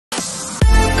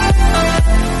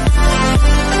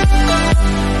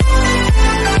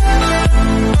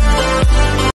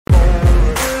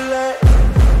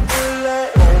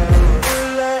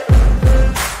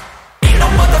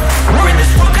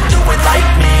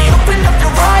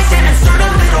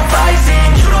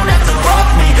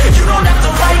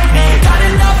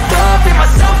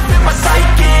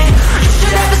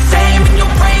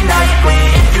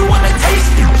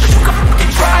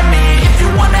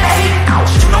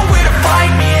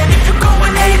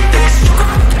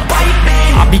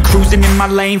my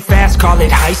lane fast, call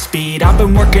it high speed. I've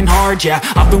been working hard, yeah,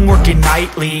 I've been working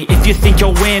nightly. If you think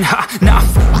you'll win, ha, not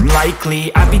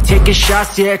likely. I be taking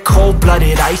shots, yeah,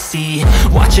 cold-blooded, icy.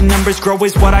 Watching numbers grow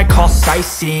is what I call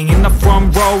sightseeing. In the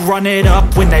front row, run it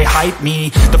up when they hype me.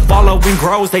 The following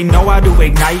grows, they know how to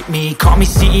ignite me. Call me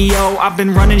CEO, I've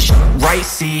been running right,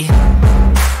 see.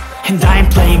 And I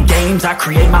ain't playing games, I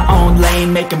create my own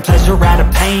lane, making pleasure out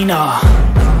of pain,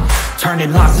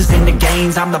 turning losses into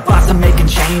gains. I'm the boss, I'm making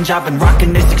change. I've been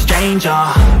rocking this exchange,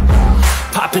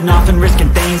 popping off and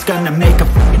risking things. Gonna make a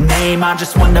f***ing name. I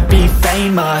just wanna be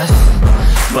famous,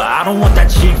 but I don't want that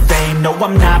cheap fame. No,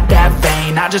 I'm not that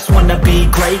vain. I just wanna be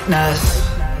greatness.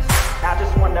 I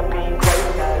just wanna be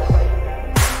greatness.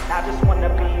 I just wanna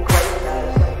be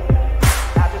greatness.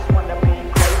 I just wanna be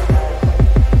greatness.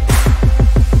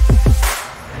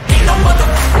 Ain't no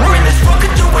motherfucker in this world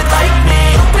could do it like me.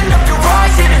 Open up your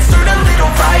eyes and insert a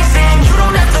little rising. You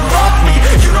don't have to love me,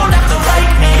 you don't have to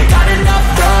like me. Got enough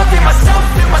love in myself,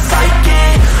 in my psyche.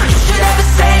 You should have the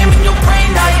same in your brain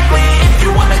nightly. If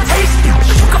you wanna taste it,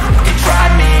 you can fucking try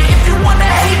me. If you wanna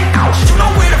hate it, you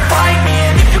know where to find me.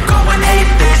 And if you go and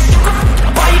hate this, you can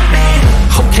fucking bite me.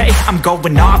 Okay, I'm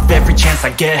going off every chance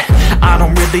I get. I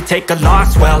don't really take a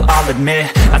loss, well, I'll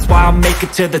admit. That's why I'll make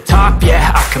it to the top,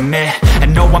 yeah, I commit.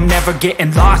 And no, I'm never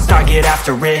getting lost, I get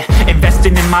after it.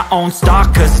 Investing in my own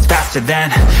stock, cause it's faster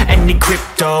than any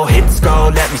crypto hits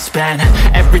go, let me spend.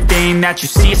 Everything that you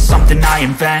see is something I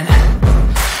invent,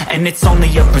 and it's only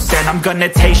a percent. I'm gonna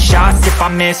take shots, if I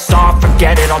miss all,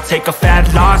 forget it. I'll take a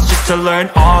fat loss just to learn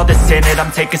all that's in it.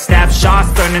 I'm taking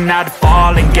snapshots, learning how to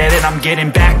fall and get it. I'm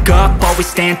getting back up, always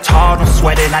stand tall, don't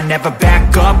sweat it. I never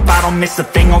back up, I don't miss a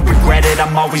thing or regret it.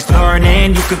 I'm always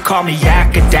learning, you could call me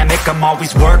academic. I'm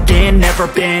always working, never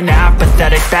been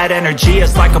apathetic. Bad energy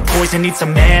is like a poison, needs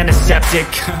some antiseptic.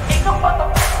 Ain't no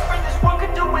motherfucker in this world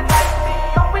could do it like me.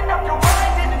 Open up your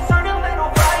eyes and insert a little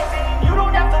rising. You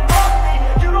don't have to love me,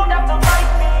 you don't have to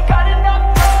like me. Got enough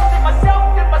love in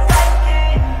myself, in my psyche.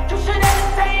 You should have the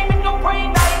same in your brain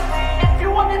nightly. If you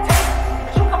wanna taste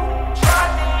it, you can try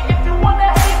me. If you wanna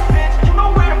hate this, you know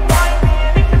where to find me.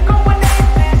 And if you go and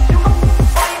hate this, you can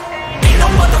fight me. Ain't no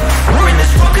motherfucker in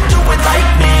this world could do it like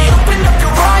me. Open up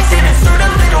your eyes and insert a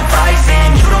little rising.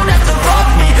 You don't have to love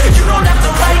me, you don't have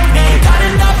to like me. Got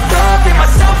enough love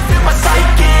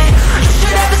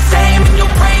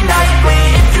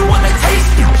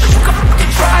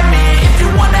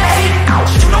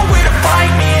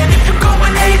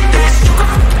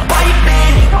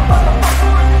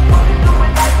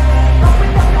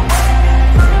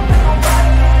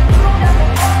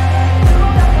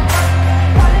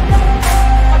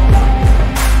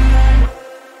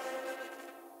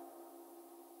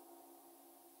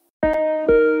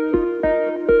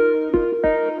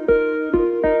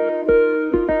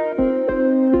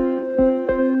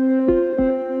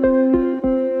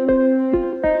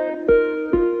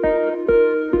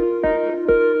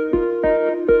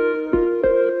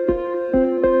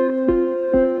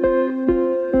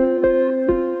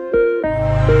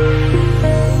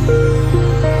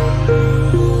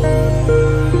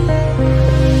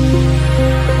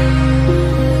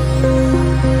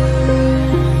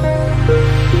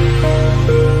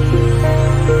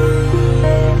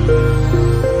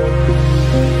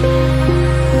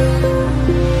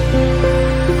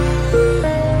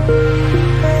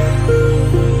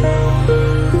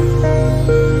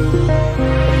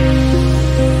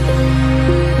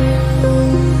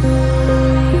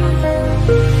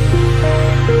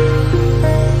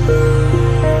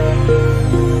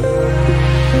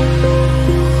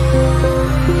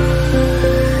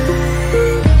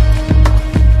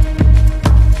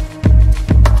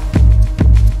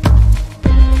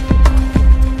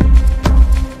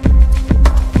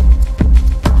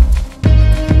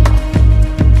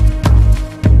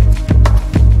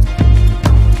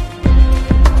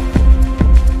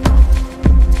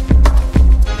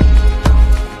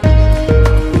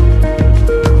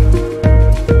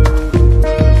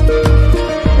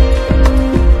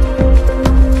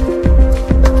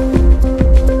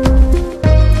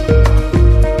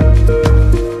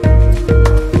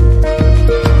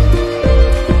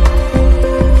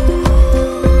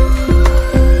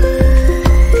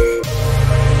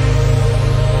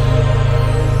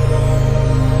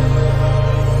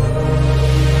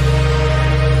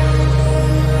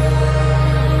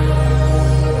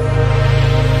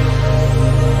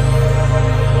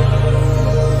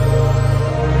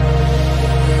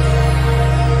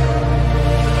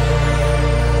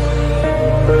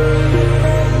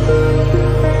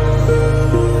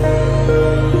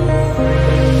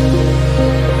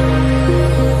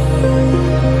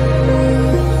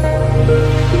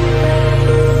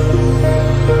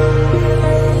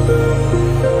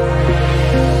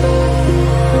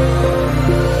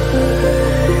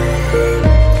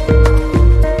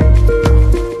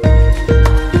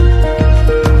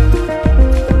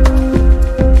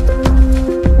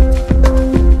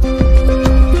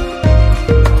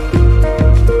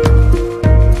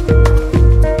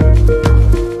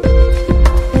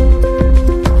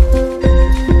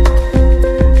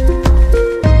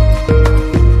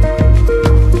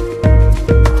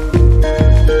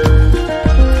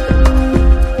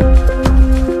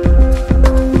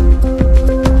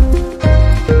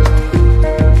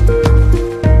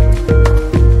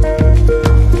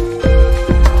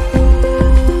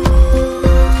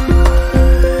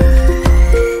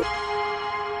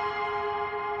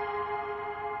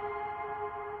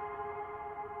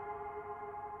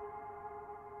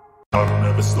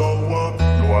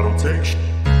I don't take shit.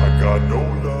 I got no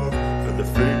love for the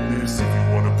fakeness. If you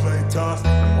wanna play tough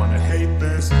and wanna hate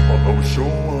this, I'll always show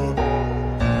up.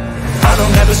 I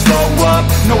don't ever slow up,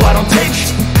 no I don't take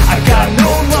shit. I got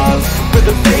no love for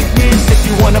the fakeness. If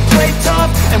you wanna play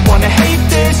tough and wanna hate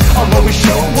this, I'll always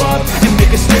show up and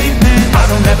make a statement. I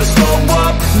don't ever slow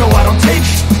up, no I don't take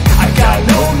shit. I got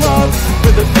no love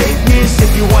for the fakeness.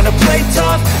 If you wanna play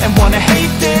tough and wanna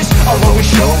hate this, I'll always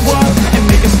show up and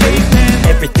make a statement.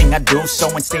 Everything I do so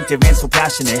instinctive and so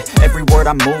passionate. Every word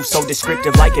I move so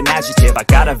descriptive like an adjective. I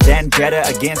got a vendetta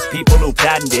against people who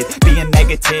patented being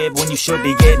negative when you should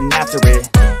be getting after it.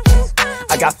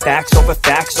 I got facts over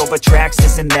tracks,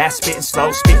 this and that. Spitting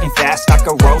slow, spitting fast, I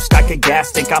could roast, I could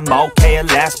gas. Think I'm okay at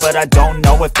last, but I don't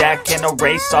know if that can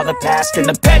erase all the past. And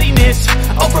the pettiness,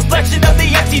 a reflection of the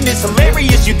emptiness.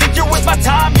 Hilarious, you think you're worth my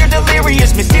time, you're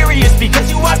delirious. Mysterious, because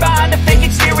you hide behind a fake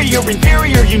exterior.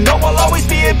 Inferior, you know I'll always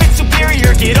be a bit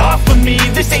superior. Get off of me,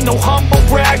 this ain't no humble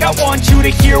brag. I want you to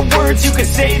hear words, you can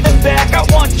say them back. I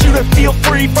want you to feel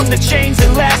free from the chains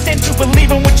that last, and to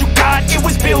believe in what you got, it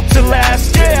was built to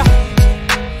last, yeah.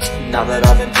 Now that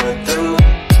I've been put through,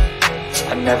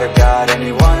 I never got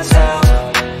anyone's help.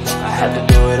 I had to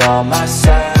do it all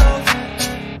myself.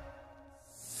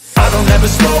 I don't ever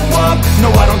slow up,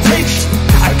 no I don't take shit.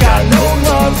 I got no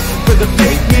love for the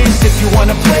fakeness. If you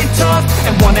wanna play tough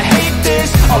and wanna hate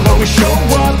this, I'll always show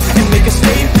up and make a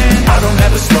statement. I don't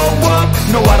ever slow up,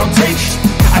 no I don't take shit.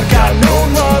 I got no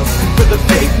love for the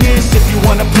fakeness. If you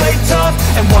wanna play tough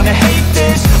and wanna hate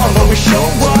this, I'll always show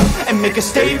up and make a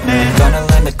statement. Gonna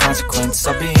learn the consequence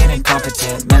of being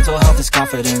incompetent. Mental health is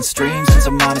confidence, dreams and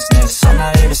some honestness. I'm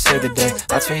not here to save the day,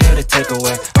 that's for you to take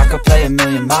away. I could play a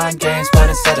million mind games, but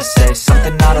instead I say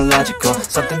something not illogical,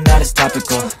 something that is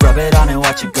topical. Rub it on and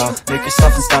watch it go, make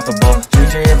yourself unstoppable.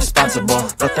 Dreams are irresponsible,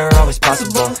 but they're always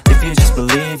possible. If you just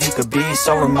believe, you could be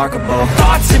so remarkable.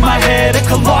 Thoughts in my head, a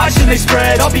collage and they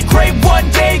spread. I'll be great one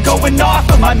day, going off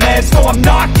of my meds. No, I'm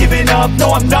not giving up,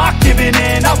 no, I'm not giving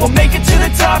in. I will make it to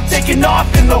the top, taking off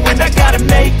in the wind. I gotta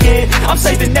make it, I'm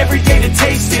saving every day to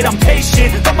taste it. I'm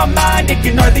patient, but my mind, it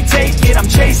can hardly take it. I'm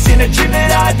chasing a dream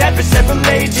that I've had for several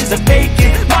ages. A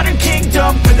vacant, modern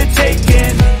kingdom for the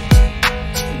taking.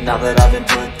 Now that I've been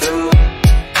put through,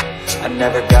 I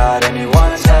never got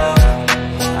anyone's help.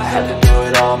 I had to do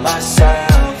it all myself.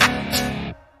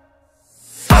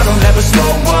 I don't ever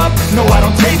slow up, no I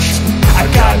don't take shit. I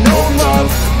got no love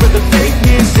for the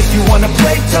fakeness. If you wanna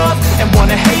play tough and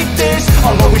wanna hate this,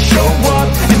 I'll always show up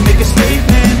and make a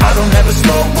statement. I don't ever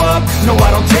slow up, no I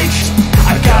don't take shit.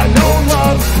 I got no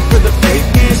love for the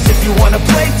fakeness. If you wanna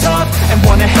play tough and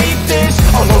wanna hate this,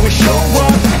 I'll always show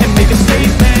up and make a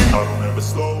statement. I don't ever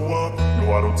slow up,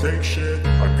 no I don't take shit.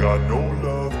 I got no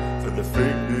love for the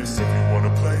fakeness. If you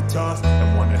wanna play tough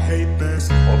and wanna hate this,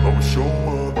 I'll always show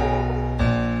up.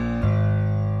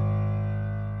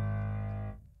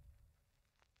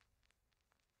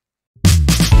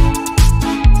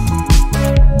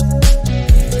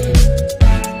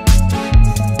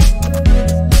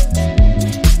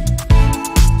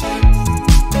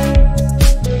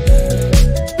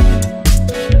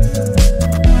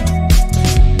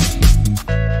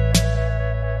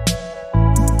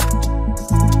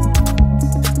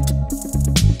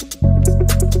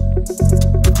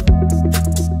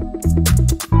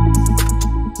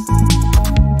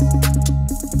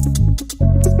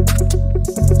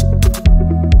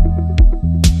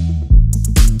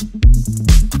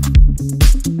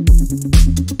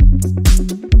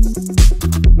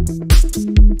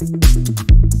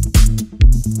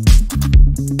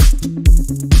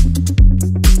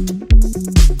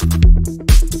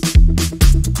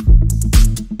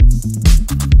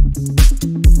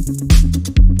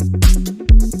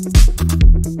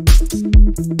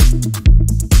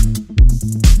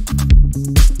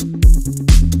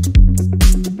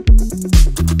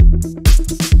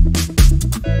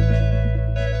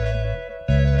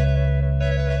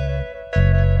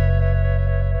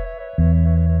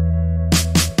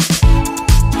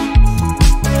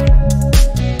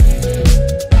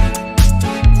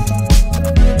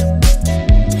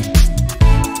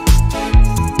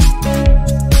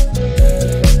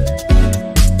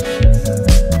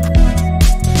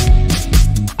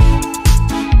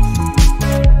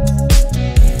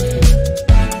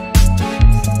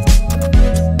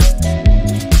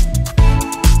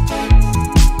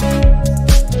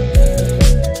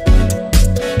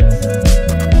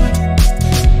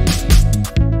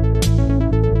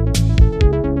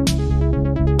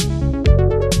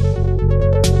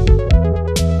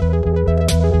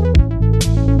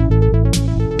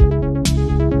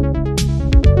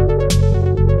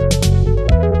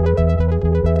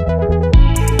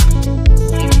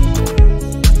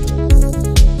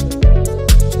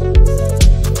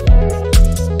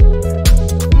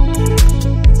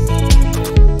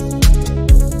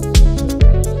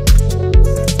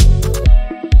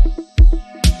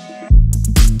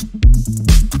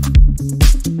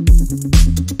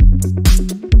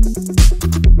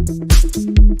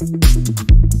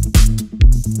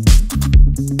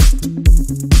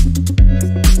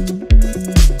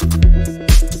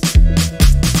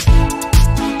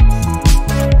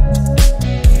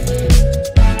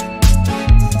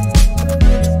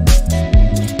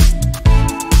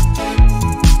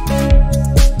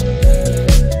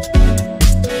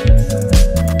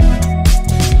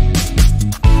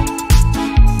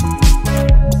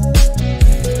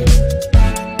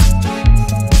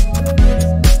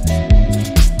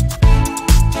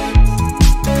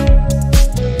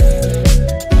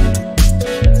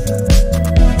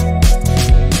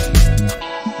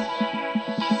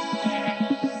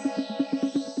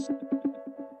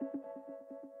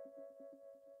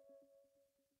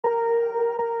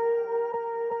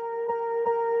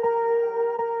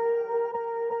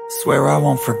 Swear I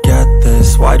won't forget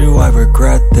this, why do I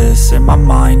regret this? In my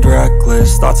mind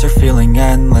reckless, thoughts are feeling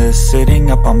endless. Sitting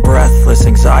up, I'm breathless,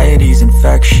 anxiety's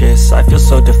infectious. I feel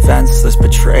so defenseless,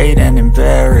 betrayed and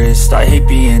embarrassed. I hate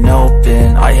being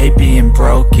open, I hate being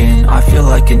broken. I feel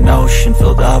like an ocean,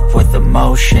 filled up with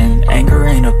emotion. Anger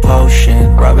ain't a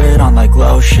potion, rub it on like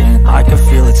lotion. I can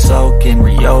feel it soaking,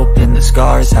 reopen, the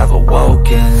scars have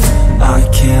awoken. I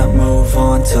can't move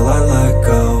on till I let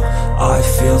go. I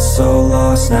feel so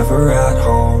lost, never at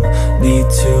home. Need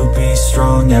to be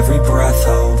strong, every breath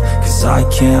hold. Cause I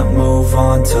can't move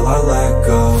on till I let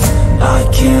go. I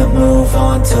can't move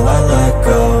on till I let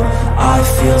go. I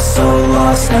feel so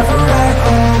lost, never at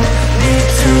home. Need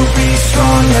to be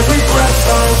strong, every breath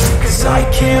hold. Cause I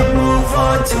can't move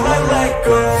on till I let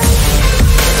go.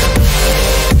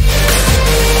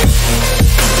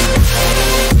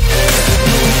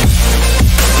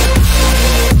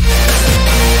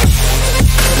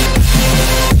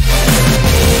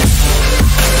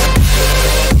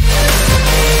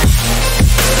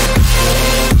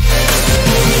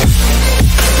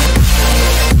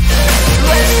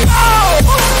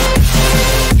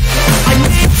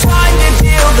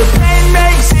 The pain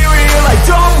makes it real, I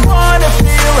don't wanna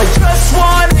feel, I just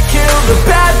wanna kill the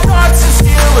bad thoughts and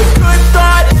steal a good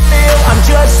thought and feel. I'm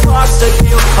just lost, I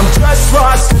feel, I'm just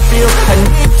lost, I feel. I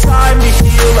need time to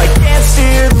heal, I can't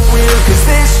steer the wheel. Cause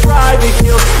this drive it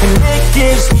kills, and it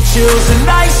gives me chills. A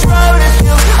nice road it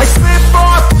feels, I slip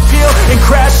off the peel and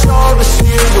crash all the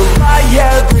steel. Will I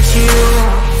ever heal?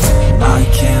 I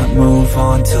can't move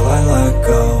on till I let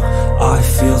go. I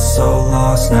feel so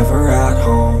lost, never at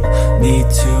home. Need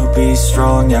to be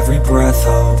strong, every breath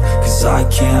hold. Cause I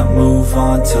can't move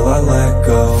on till I let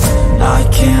go. I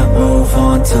can't move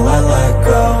on till I let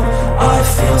go. I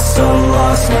feel so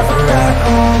lost, never at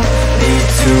home. Need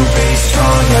to be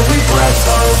strong, every breath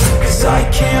hold. Cause I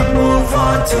can't move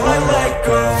on till I let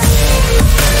go.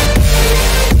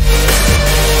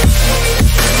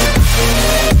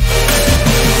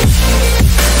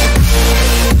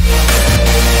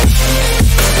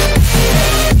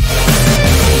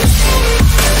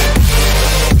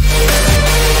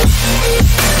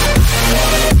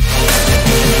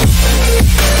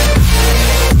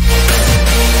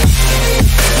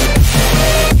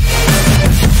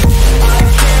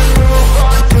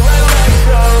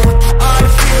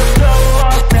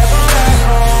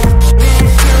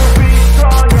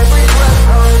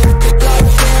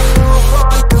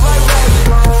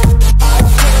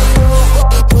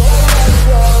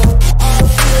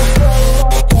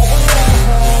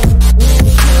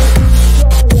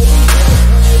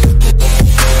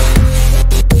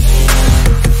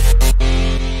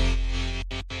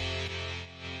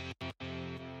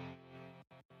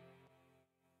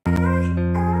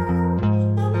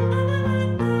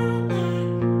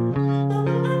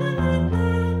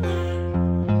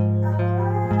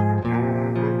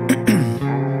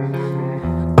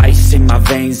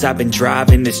 I've been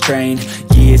driving this train,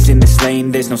 years in this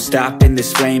lane, there's no stopping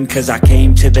this flame. Cause I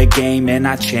came to the game and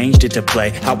I changed it to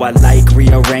play how I like,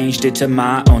 rearranged it to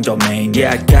my own domain.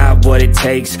 Yeah, I got what it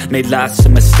takes, made lots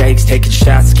of mistakes, taking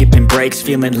shots, skipping breaks,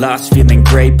 feeling lost, feeling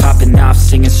great, popping off,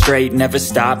 singing straight, never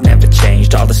stopped, never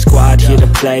changed. All the squad here to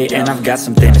play and I've got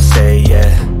something to say,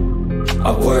 yeah.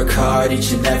 I work hard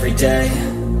each and every day,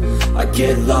 I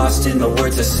get lost in the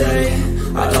words I say.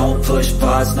 I don't push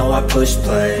pause, no I push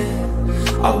play.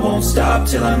 I won't stop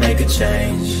till I make a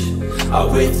change. I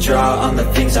withdraw on the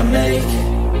things I make.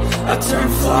 I turn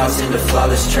flaws into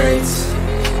flawless traits.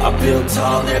 I build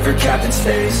tall, never capped in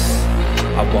space.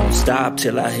 I won't stop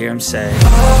till I hear him say, oh,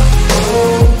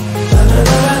 oh, la, la,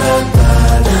 la, la,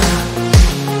 la, la,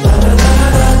 la, la, la,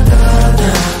 la, la,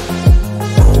 la.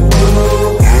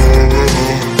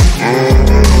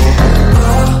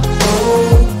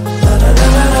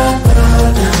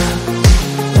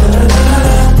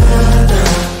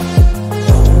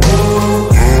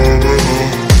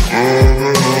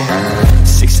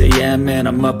 And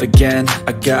I'm up again.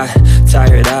 I got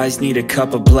tired eyes, need a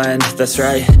cup of blend. That's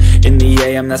right, in the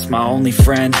AM, that's my only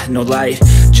friend. No light,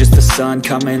 just the sun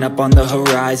coming up on the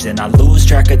horizon. I lose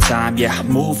track of time, yeah, I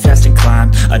move fast and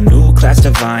climb a new class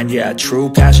divine, yeah, true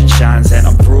passion shines. And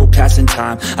I'm through passing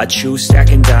time, I choose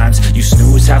stacking dimes. You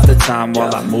snooze half the time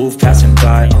while I move passing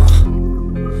by.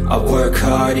 I work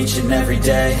hard each and every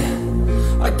day,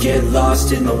 I get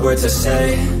lost in the words I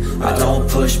say. I don't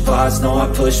push pause, no I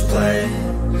push play.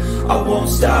 I won't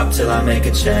stop till I make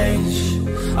a change.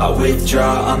 I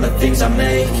withdraw on the things I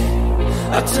make.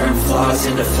 I turn flaws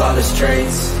into flawless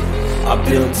traits. I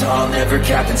build tall, never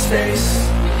capped in space.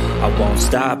 I won't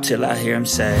stop till I hear him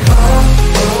say, oh,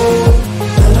 oh,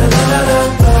 la, la, la, la,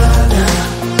 la, la,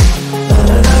 la,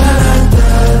 la, la, la.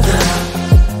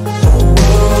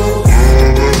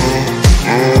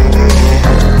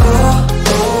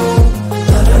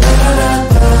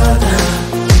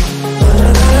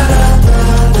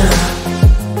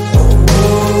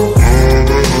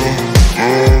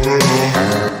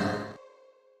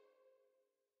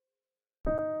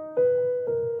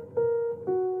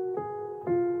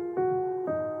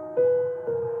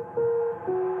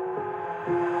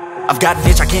 I've got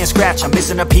an itch I can't scratch, I'm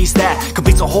missing a piece that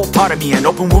completes a whole part of me, an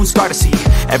open wound scar to see.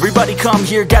 Everybody come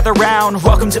here, gather round,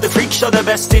 welcome to the freak show, the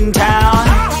best in town.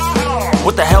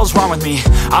 What the hell's wrong with me?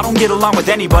 I don't get along with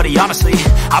anybody, honestly.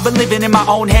 I've been living in my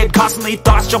own head constantly,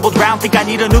 thoughts jumbled round, think I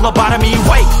need a new lobotomy.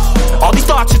 Wait, all these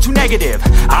thoughts are too negative,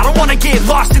 I don't wanna get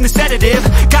lost in the sedative.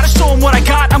 Gotta show them what I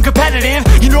got, I'm competitive.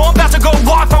 You know I'm about to go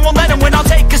off, I won't let them win, I'll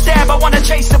take a stab. I wanna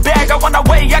chase the bag, I wanna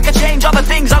weigh, I can change all the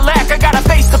things I lack. I gotta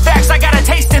face the facts, I got a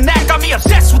taste in that. Got me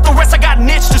obsessed with the rest, I got an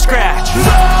itch to scratch.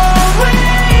 Slowly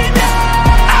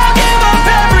now, I'll give up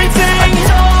everything.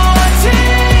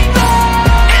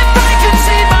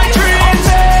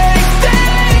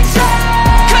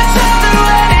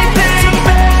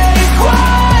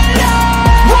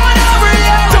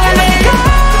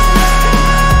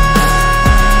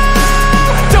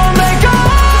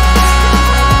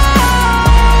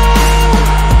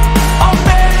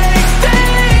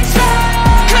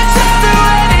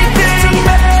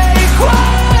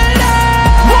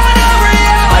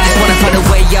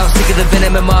 The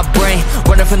venom in my brain,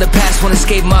 running from the past, wanna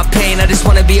escape my pain. I just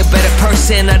wanna be a better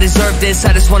person, I deserve this,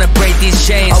 I just wanna break these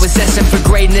chains. Always destined for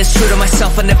greatness, true to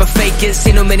myself, I never fake it.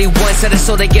 Seen too many once that I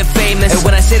so they get famous. And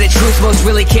when I say the truth, most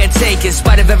really can't take it. In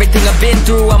spite of everything I've been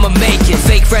through, I'ma make it.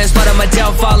 Fake friends, but on my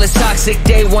downfall is toxic.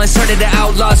 Day one, started the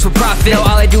outlaws for profit. Now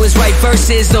all I do is write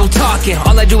verses, no talking.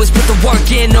 All I do is put the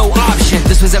work in, no option.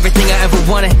 This was everything I ever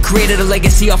wanted, created a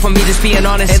legacy all from me just being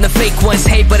honest. And the fake ones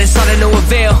hate, but it's all to no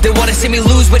avail. They wanna see me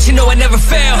lose, but you know I never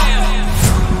fail.